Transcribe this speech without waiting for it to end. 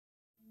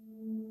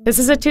This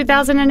is a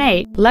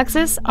 2008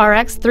 Lexus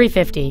RX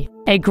 350,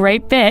 a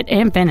great fit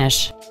and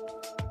finish.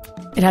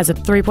 It has a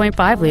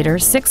 3.5-liter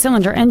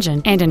six-cylinder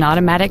engine and an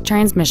automatic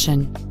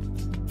transmission.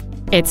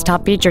 Its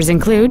top features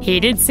include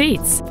heated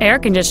seats, air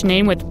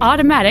conditioning with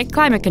automatic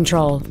climate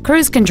control,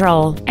 cruise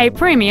control, a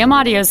premium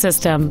audio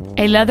system,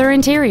 a leather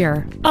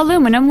interior,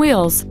 aluminum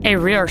wheels, a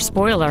rear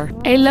spoiler,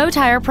 a low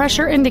tire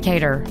pressure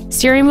indicator,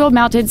 steering wheel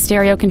mounted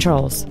stereo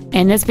controls,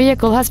 and this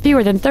vehicle has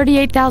fewer than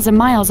 38,000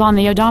 miles on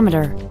the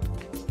odometer.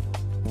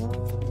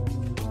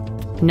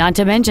 Not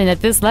to mention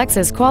that this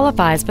Lexus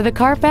qualifies for the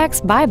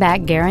Carfax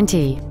buyback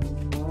guarantee.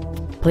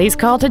 Please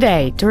call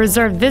today to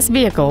reserve this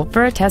vehicle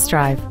for a test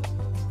drive.